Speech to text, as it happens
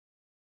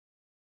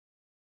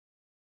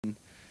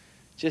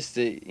just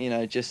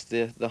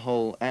the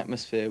whole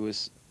atmosphere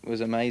was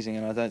amazing,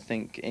 and I don't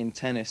think in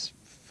tennis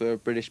for a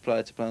British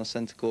player to play on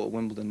centre court at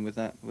Wimbledon with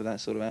that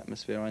sort of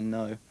atmosphere, I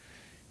know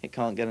it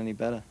can't get any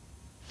better.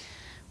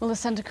 Will the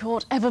centre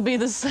court ever be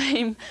the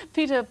same?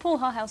 Peter, Paul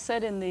Harhouse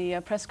said in the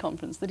press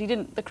conference that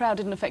the crowd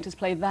didn't affect his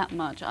play that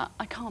much.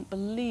 I can't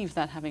believe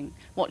that, having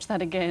watched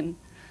that again.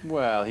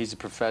 Well, he's a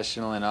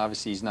professional, and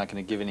obviously he's not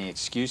going to give any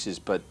excuses,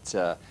 but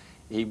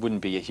he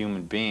wouldn't be a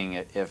human being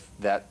if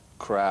that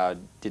crowd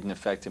didn't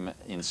affect him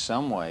in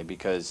some way,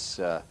 because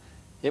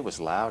it was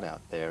loud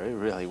out there. It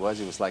really was.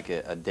 It was like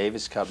a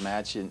Davis Cup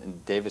match in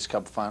Davis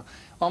Cup final,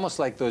 almost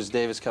like those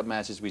Davis Cup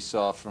matches we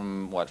saw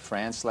from, what,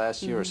 France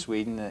last year or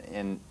Sweden,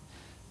 and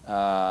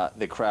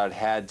the crowd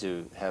had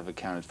to have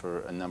accounted for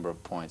a number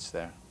of points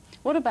there.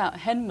 What about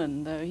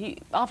Henman, though?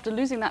 After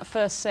losing that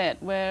first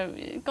set, where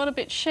it got a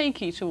bit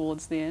shaky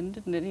towards the end,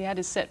 didn't it? He had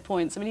his set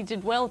points. I mean, he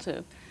did well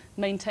to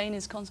maintain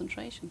his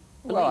concentration.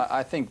 Well,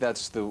 I think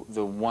that's the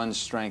one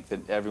strength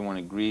that everyone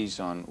agrees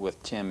on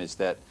with Tim, is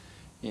that,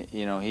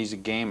 you know, he's a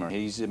gamer.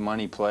 He's a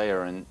money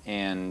player,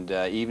 and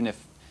even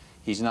if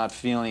he's not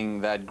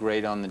feeling that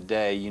great on the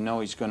day, you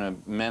know he's going to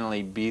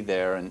mentally be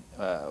there and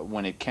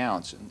when it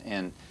counts,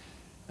 and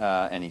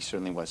he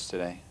certainly was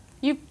today.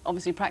 You've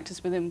obviously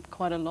practiced with him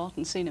quite a lot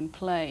and seen him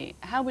play.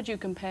 How would you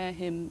compare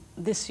him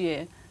this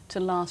year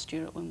to last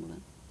year at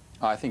Wimbledon?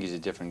 Oh, I think he's a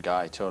different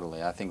guy,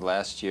 totally. I think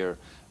last year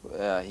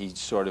he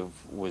sort of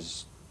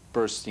was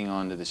bursting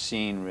onto the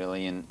scene,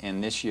 really,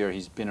 and this year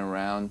he's been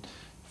around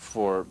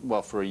for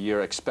a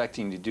year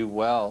expecting to do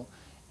well,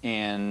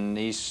 and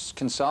he's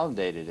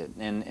consolidated it,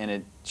 and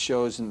it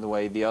shows in the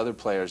way the other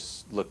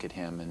players look at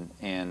him,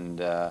 and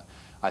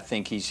I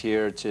think he's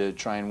here to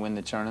try and win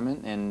the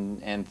tournament,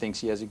 and thinks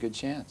he has a good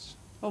chance.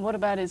 Well, what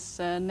about his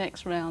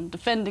next round?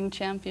 Defending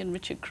champion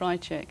Richard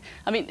Krajicek.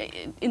 I mean,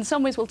 in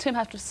some ways, will Tim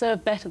have to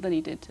serve better than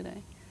he did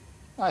today?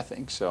 I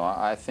think so.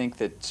 I think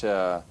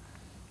that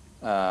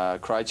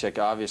Krajicek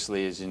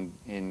obviously is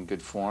in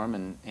good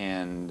form,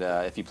 and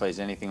if he plays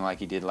anything like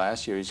he did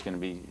last year, he's going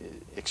to be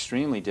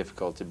extremely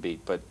difficult to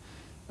beat. But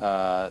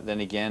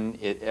then again,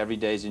 every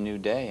day's a new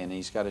day, and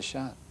he's got a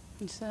shot.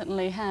 He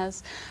certainly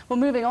has. Well,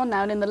 moving on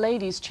now, and in the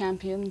Ladies'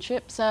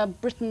 Championships,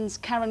 Britain's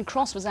Karen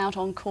Cross was out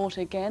on court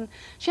again.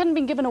 She hadn't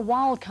been given a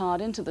wild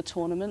card into the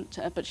tournament,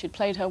 but she'd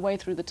played her way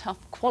through the tough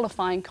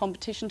qualifying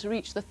competition to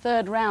reach the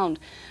third round,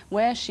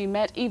 where she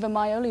met Eva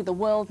Maioli, the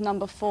world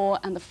 #4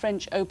 and the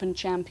French Open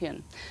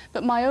champion.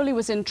 But Maioli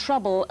was in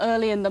trouble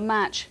early in the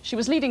match. She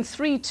was leading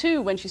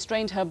 3-2 when she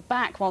strained her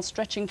back while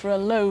stretching for a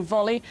low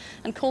volley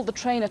and called the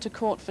trainer to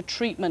court for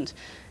treatment.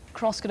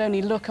 Cross could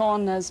only look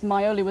on as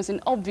Maioli was in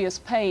obvious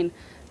pain,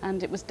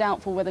 and it was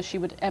doubtful whether she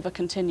would ever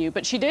continue.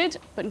 But she did,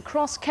 but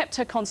Cross kept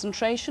her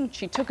concentration.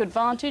 She took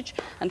advantage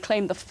and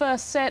claimed the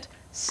first set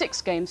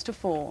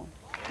 6-4.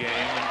 Game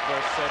in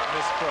first set,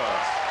 Miss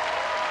Cross.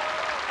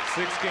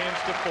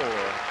 6-4.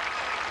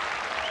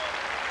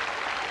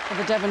 Well,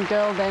 the Devon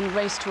girl then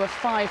raced to a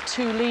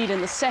 5-2 lead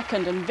in the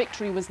second, and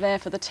victory was there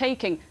for the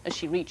taking as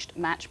she reached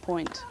match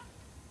point.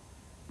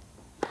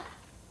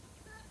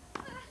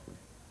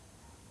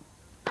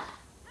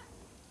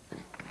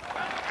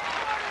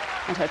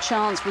 And her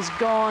chance was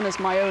gone as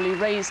Maioli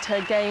raised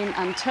her game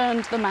and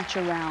turned the match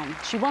around.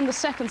 She won the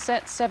second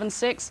set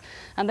 7-6,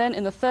 and then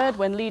in the third,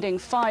 when leading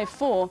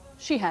 5-4,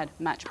 she had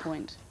match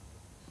point.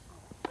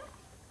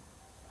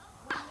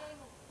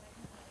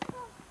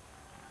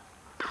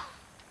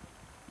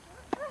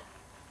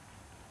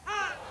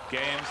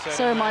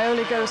 So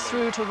Maioli goes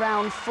through to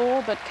round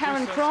 4, but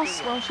Karen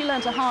Cross, well, she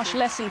learnt a harsh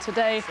lesson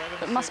today,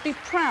 but must be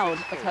proud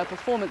of her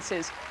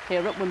performances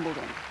here at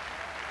Wimbledon.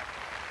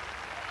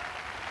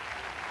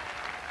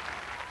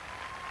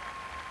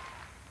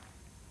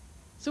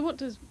 So what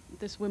does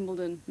this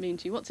Wimbledon mean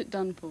to you? What's it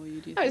done for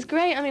you, do you think? It's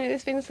great. I mean,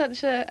 it's been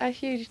such a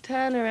huge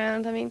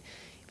turnaround. I mean,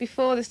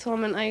 before this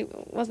tournament, I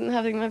wasn't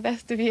having my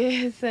best of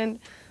years, and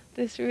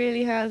this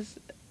really has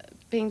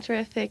been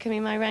terrific. I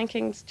mean, my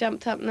rankings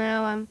jumped up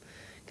now. I'm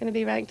going to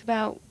be ranked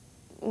about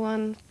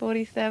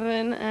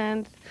 147,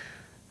 and,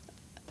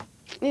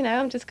 you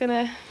know, I'm just going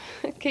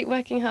to keep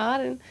working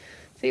hard and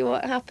see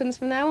what happens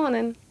from now on,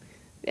 and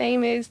the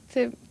aim is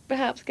to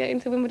perhaps get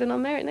into Wimbledon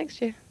on merit next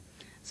year.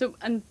 So,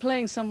 and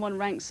playing someone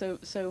ranked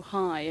so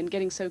high and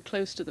getting so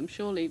close to them,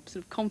 surely,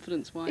 sort of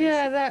confidence-wise...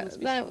 Yeah,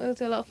 that will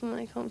do a lot for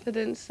my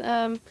confidence.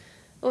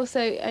 Also,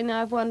 I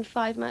know I've won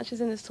 5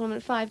 matches in this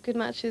tournament, 5 good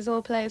matches,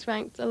 all players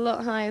ranked a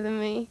lot higher than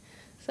me.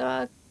 So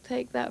I'll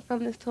take that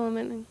from this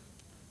tournament and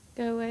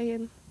go away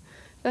and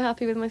feel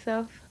happy with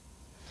myself.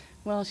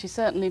 Well, she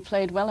certainly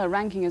played well. Her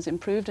ranking has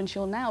improved, and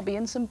she'll now be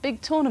in some big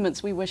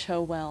tournaments. We wish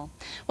her well.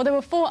 Well, there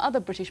were 4 other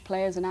British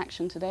players in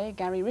action today.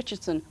 Gary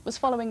Richardson was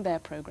following their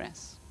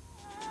progress.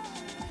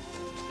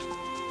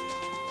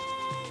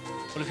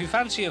 Well, if you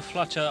fancy a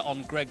flutter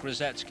on Greg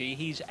Rosetsky,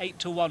 he's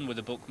 8-1 with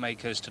the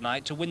bookmakers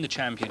tonight to win the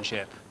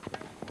championship.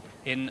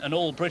 In an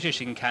all-British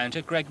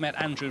encounter, Greg met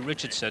Andrew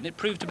Richardson. It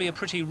proved to be a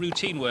pretty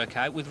routine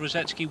workout, with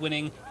Rosetsky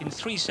winning in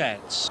 3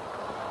 sets.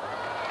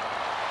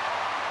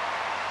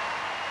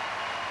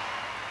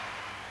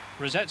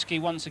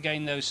 Rosetsky once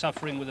again, though,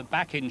 suffering with a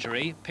back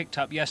injury, picked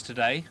up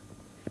yesterday.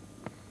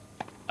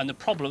 And the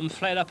problem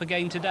flared up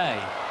again today.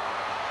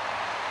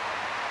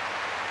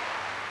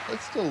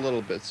 It's still a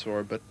little bit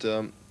sore, but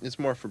it's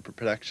more for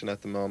protection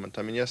at the moment.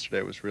 I mean, yesterday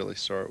it was really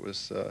sore.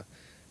 It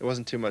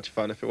wasn't too much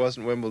fun. If it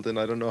wasn't Wimbledon,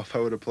 I don't know if I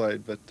would have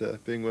played,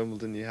 but being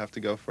Wimbledon, you have to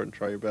go for it and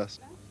try your best.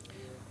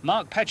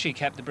 Mark Petchey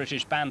kept the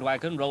British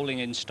bandwagon rolling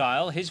in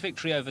style. His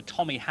victory over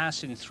Tommy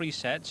Haas in 3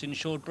 sets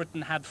ensured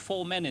Britain had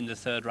 4 men in the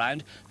third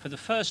round for the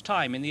first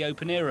time in the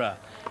Open era.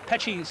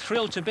 Petchey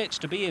thrilled to bits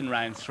to be in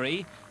round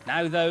 3.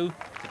 Now, though,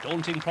 the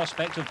daunting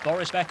prospect of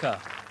Boris Becker.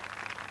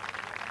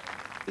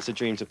 It's a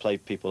dream to play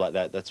people like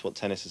that. That's what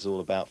tennis is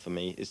all about for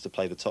me, is to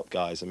play the top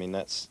guys. I mean,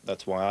 that's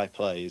why I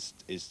play,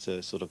 is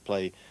to sort of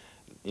play,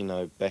 you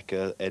know,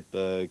 Becker,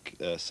 Edberg,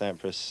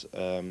 Sampras.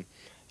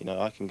 You know,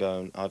 I can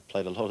go and I've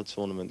played a lot of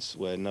tournaments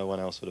where no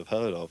one else would have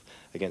heard of,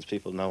 against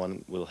people no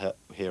one will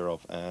hear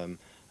of.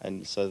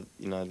 And so,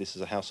 you know, this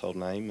is a household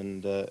name,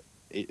 and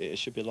it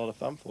should be a lot of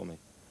fun for me.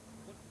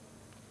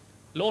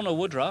 Lorna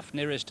Woodruff,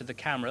 nearest to the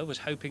camera, was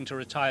hoping to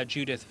retire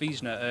Judith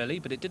Wiesner early,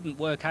 but it didn't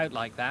work out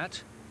like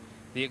that.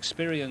 The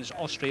experienced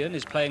Austrian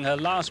is playing her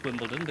last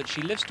Wimbledon, but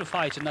she lives to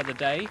fight another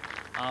day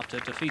after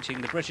defeating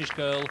the British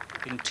girl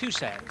in 2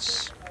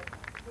 sets.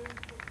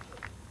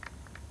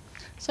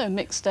 So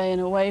mixed day in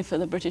a way for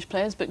the British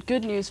players, but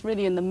good news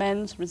really in the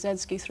men's.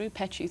 Rosetsky through,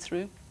 Petchey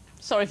through.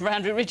 Sorry for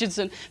Andrew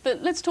Richardson,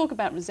 but let's talk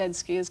about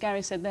Rosetsky. As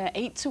Gary said there,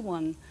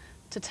 8-1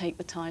 to take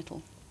the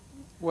title.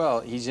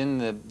 Well, he's in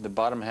the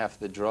bottom half of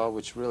the draw,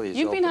 which really is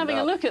You've been having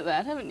up. a look at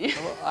that, haven't you?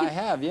 Well, I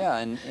have, yeah,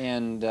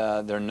 and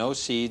there are no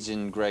seeds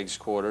in Greg's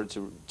quarter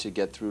to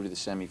get through to the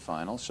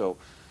semifinal, so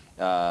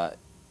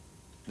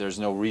there's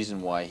no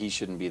reason why he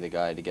shouldn't be the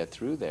guy to get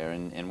through there.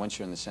 And once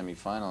you're in the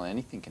semifinal,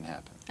 anything can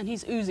happen. And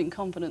he's oozing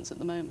confidence at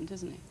the moment,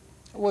 isn't he?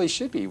 Well, he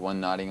should be. He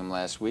won Nottingham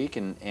last week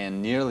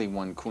and nearly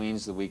won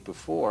Queens the week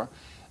before.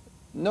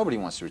 Nobody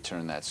wants to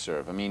return that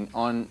serve. I mean,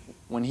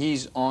 when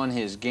he's on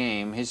his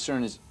game, his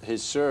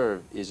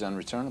serve is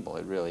unreturnable.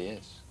 It really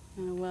is.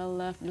 Well,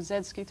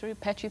 Rosetsky through,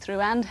 Petchey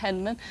through, and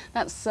Henman.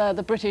 That's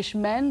the British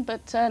men.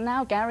 But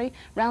now Gary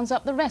rounds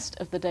up the rest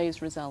of the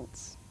day's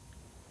results.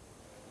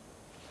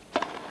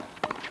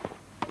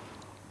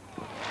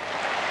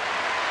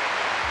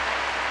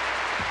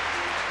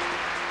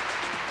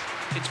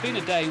 It's been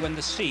a day when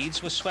the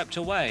seeds were swept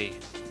away.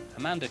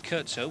 Amanda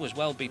Kurtzer was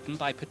well beaten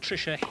by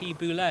Patricia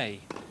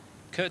He-Boulay.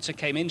 Kurtzer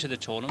came into the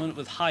tournament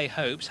with high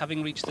hopes,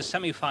 having reached the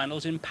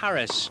semi-finals in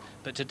Paris,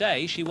 but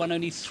today she won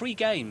only 3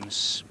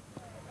 games.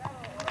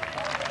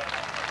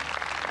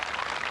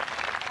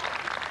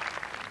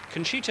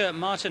 Conchita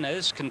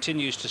Martinez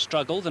continues to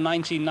struggle. The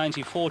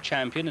 1994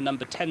 champion and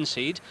number 10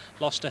 seed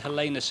lost to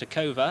Helena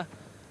Sakova.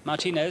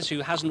 Martinez, who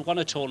hasn't won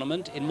a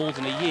tournament in more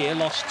than a year,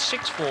 lost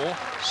 6-4,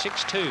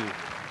 6-2.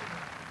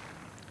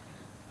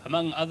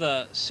 Among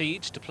other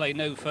seeds to play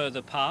no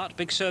further part,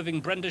 big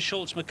serving Brenda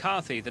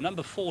Schultz-McCarthy. The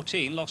number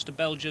 14 lost to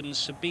Belgian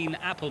Sabine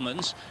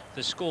Appelmans.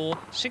 The score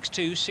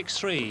 6-2,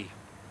 6-3.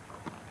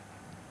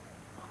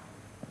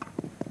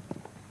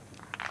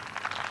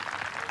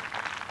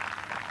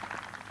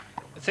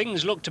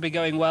 Things look to be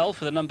going well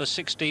for the number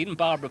 16,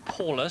 Barbara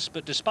Paulus,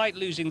 but despite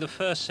losing the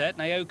first set,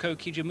 Naoko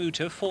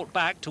Kijimuta fought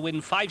back to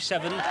win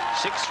 5-7,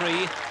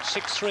 6-3,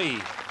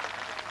 6-3.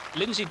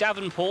 Lindsay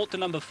Davenport, the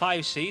number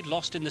 5 seed,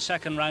 lost in the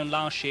second round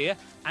last year,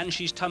 and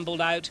she's tumbled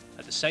out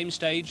at the same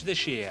stage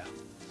this year.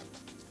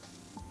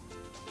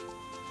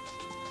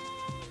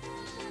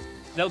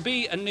 There'll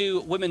be a new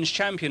women's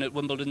champion at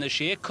Wimbledon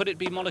this year. Could it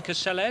be Monica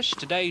Seles?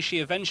 Today she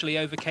eventually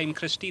overcame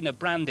Christina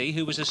Brandy,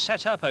 who was a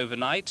set up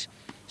overnight.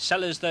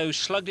 Seles, though,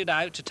 slugged it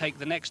out to take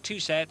the next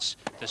 2 sets.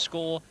 The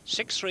score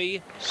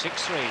 6-3,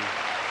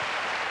 6-3.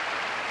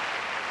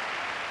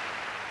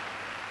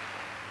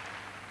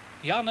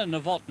 Jana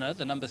Novotná,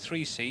 the number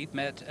 3 seed,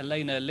 met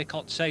Elena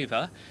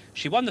Likotseva.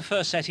 She won the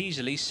first set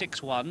easily,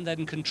 6-1,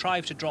 then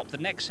contrived to drop the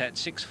next set,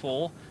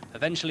 6-4,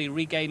 eventually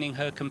regaining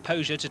her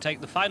composure to take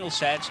the final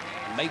set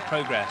and make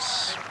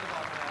progress.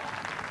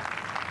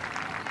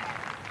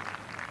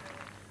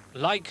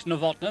 Like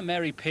Novotná,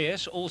 Mary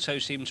Pierce also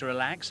seemed to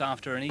relax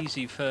after an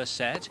easy first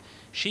set.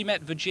 She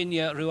met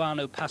Virginia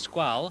Ruano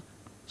Pascual.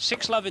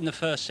 6-love in the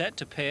first set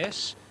to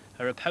Pierce.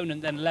 Her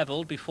opponent then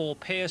levelled before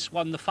Pierce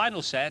won the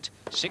final set,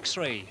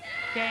 6-3.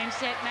 Game,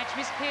 set, match,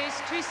 Miss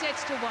Pierce, 2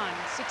 sets to 1.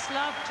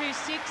 6-love,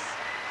 2-6,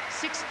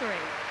 6-3.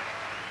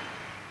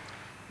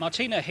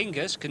 Martina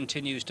Hingis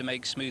continues to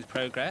make smooth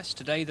progress.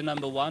 Today the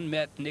number 1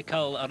 met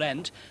Nicole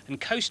Arendt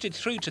and coasted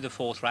through to the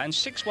 4th round,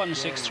 6-1,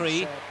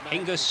 6-3.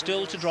 Hingis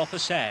still to drop a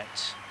set.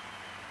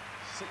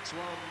 6-1,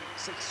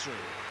 6-3.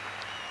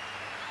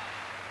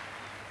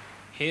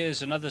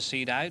 Here's another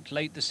seed out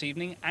late this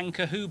evening.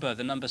 Anka Huber,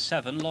 the number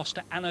 7, lost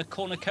to Anna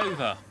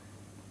Kournikova.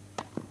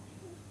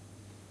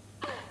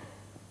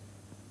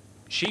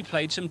 She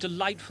played some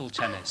delightful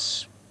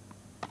tennis.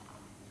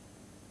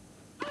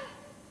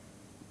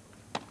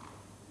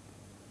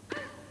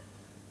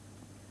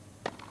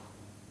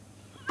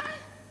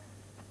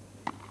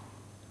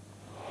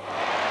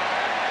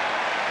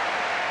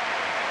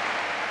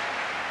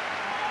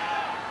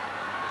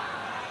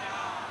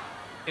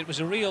 It was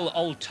a real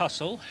old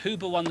tussle.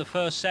 Huber won the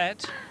first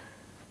set,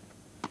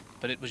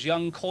 but it was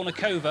young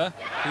Kornikova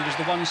who was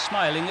the one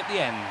smiling at the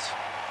end.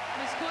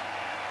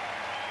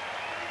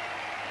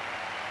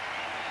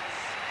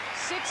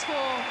 6-4,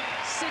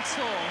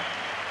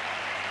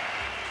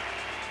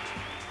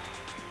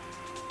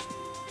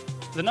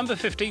 6-4. The number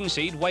 15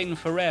 seed, Wayne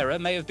Ferreira,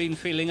 may have been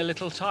feeling a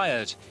little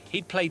tired.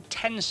 He'd played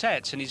 10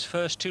 sets in his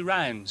first 2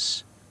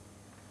 rounds.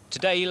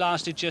 Today he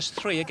lasted just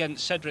 3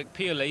 against Cedric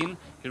Pioline,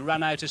 who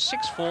ran out as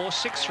 6-4,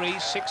 6-3,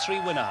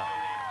 6-3 winner.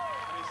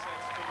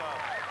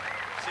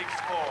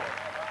 6-4,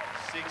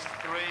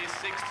 6-3,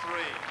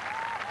 6-3.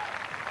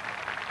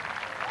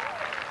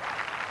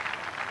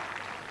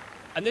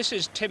 And this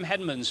is Tim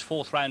Henman's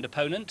 4th round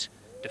opponent,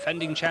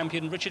 defending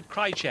champion Richard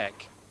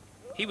Krajicek.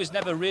 He was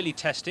never really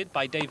tested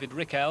by David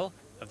Rickel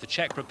of the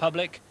Czech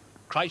Republic,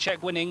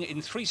 Krajicek winning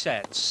in 3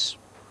 sets.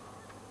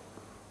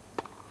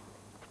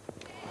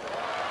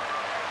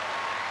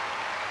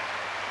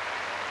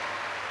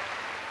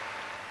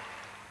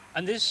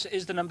 And this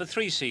is the number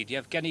 3 seed,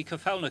 Yevgeny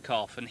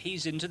Kafelnikov, and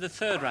he's into the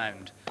 3rd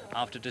round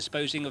after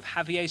disposing of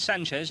Javier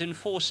Sanchez in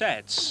 4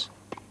 sets.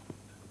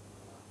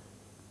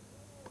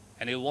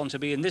 And he'll want to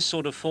be in this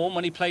sort of form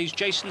when he plays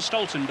Jason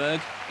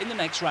Stoltenberg in the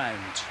next round.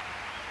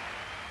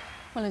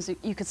 Well, as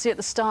you could see at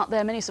the start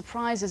there, many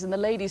surprises in the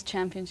Ladies'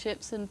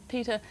 Championships. And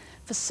Peter,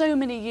 for so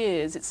many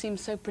years, it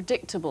seems so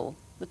predictable,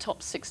 the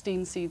top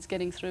 16 seeds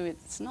getting through.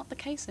 It's not the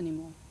case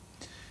anymore.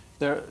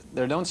 There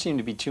don't seem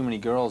to be too many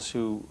girls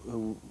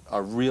who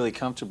are really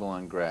comfortable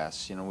on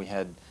grass. You know, we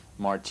had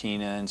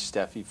Martina and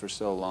Steffi for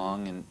so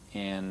long,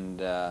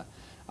 and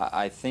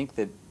I think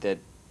that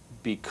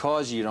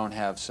because you don't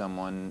have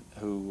someone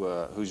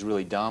who's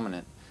really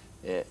dominant,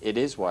 it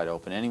is wide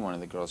open. Any one of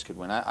the girls could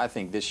win. I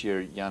think this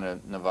year Jana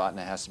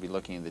Novotná has to be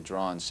looking at the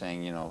draw and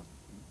saying, you know,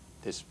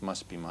 this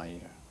must be my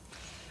year.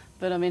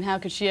 But I mean, how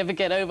could she ever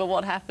get over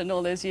what happened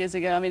all those years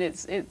ago? I mean,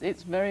 it's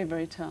very,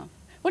 very tough.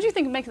 What do you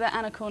think make of that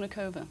Anna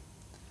Kornikova?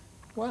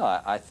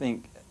 Well, I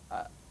think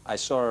I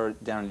saw her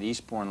down at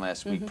Eastbourne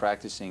last week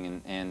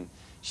practicing, and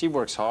she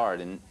works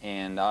hard,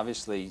 and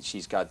obviously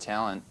she's got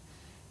talent.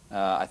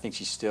 I think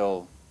she's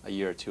still a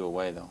year or 2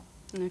 away, though.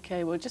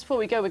 Okay, well, just before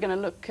we go, we're going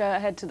to look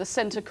ahead to the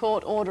centre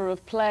court order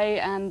of play,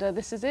 and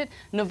this is it.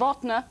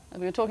 Novotná,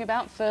 we were talking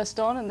about, first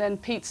on, and then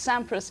Pete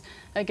Sampras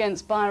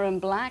against Byron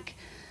Black,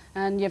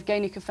 and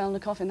Yevgeny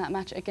Kafelnikov in that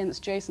match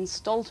against Jason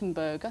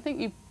Stoltenberg. I think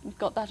you've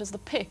got that as the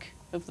pick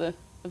of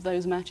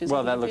those matches.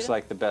 Well, that looks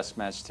like the best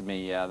match to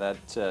me, yeah.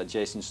 That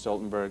Jason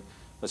Stoltenberg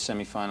was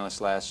semi-finalist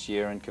last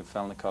year, and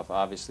Kafelnikov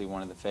obviously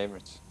one of the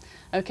favourites.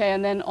 Okay,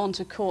 and then on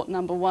to court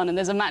number 1, and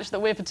there's a match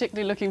that we're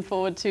particularly looking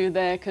forward to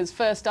there, because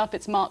first up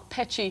it's Mark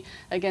Petchey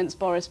against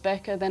Boris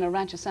Becker, then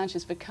Arantxa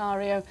Sanchez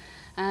Vicario,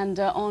 and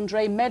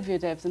Andrei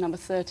Medvedev, the number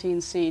 13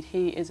 seed,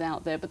 he is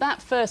out there. But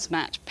that first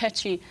match,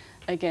 Petchey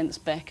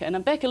against Becker,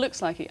 and Becker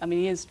looks like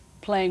he is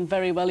playing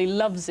very well. He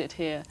loves it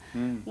here.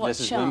 What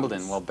this is chance?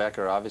 Wimbledon. Well,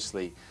 Becker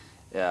obviously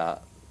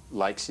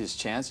likes his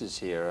chances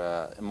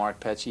here. Mark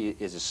Petchey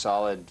is a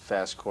solid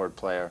fast court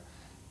player,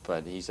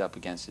 but he's up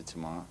against it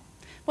tomorrow.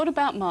 What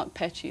about Mark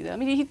Petchey, though? I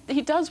mean,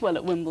 he does well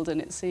at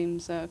Wimbledon, it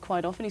seems,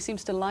 quite often. He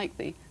seems to like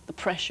the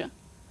pressure.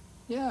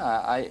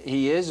 Yeah,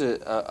 he is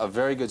a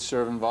very good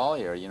serve and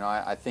volleyer. You know,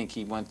 I think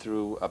he went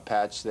through a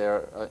patch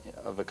there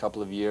of a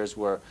couple of years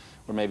where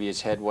maybe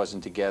his head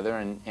wasn't together,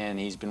 and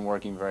he's been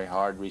working very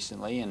hard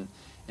recently,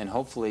 and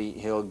hopefully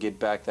he'll get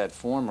back that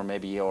form, or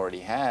maybe he already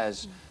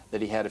has, that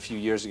he had a few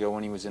years ago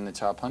when he was in the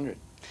top 100.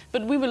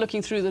 But we were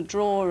looking through the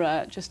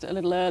draw just a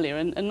little earlier,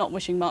 and not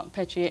wishing Mark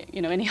Petchey,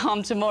 you know, any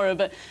harm tomorrow,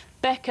 but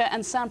Becker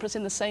and Sampras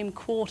in the same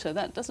quarter,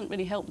 that doesn't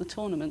really help the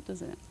tournament,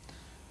 does it?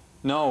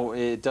 No,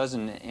 it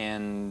doesn't,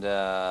 and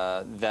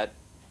that,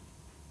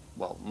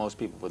 well, most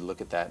people would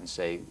look at that and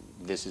say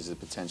this is a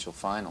potential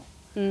final.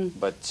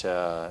 But,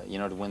 you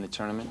know, to win the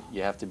tournament,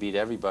 you have to beat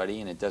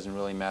everybody, and it doesn't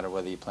really matter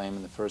whether you play them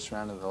in the first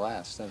round or the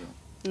last, does it?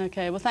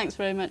 Okay, well, thanks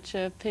very much,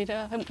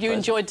 Peter. I hope you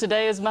enjoyed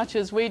today as much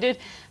as we did.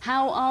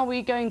 How are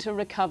we going to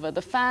recover?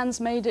 The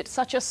fans made it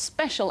such a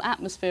special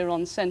atmosphere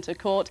on centre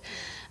court,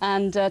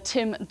 and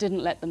Tim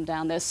didn't let them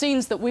down. They're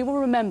scenes that we will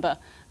remember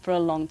for a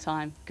long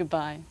time.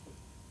 Goodbye.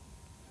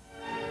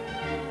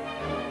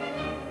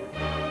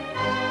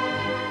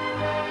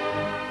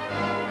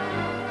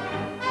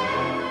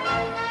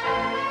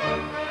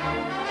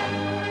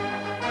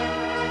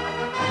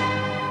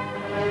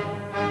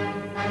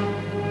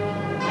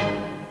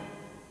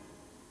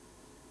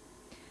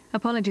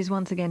 Apologies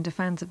once again to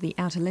fans of The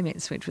Outer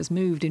Limits, which was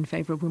moved in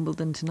favour of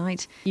Wimbledon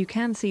tonight. You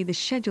can see the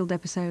scheduled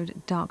episode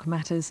Dark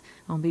Matters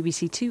on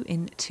BBC Two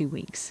in 2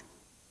 weeks.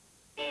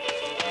 Look!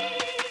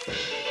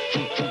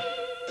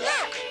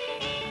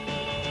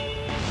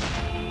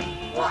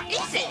 What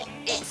is it?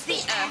 It's the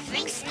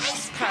Earthling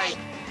space probe.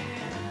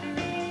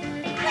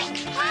 Quick,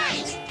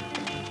 hide!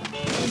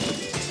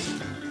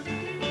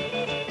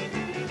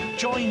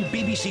 Join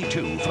BBC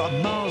Two for a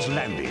Mars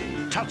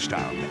landing.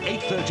 Touchdown,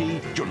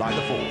 8:30, July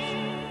the 4th.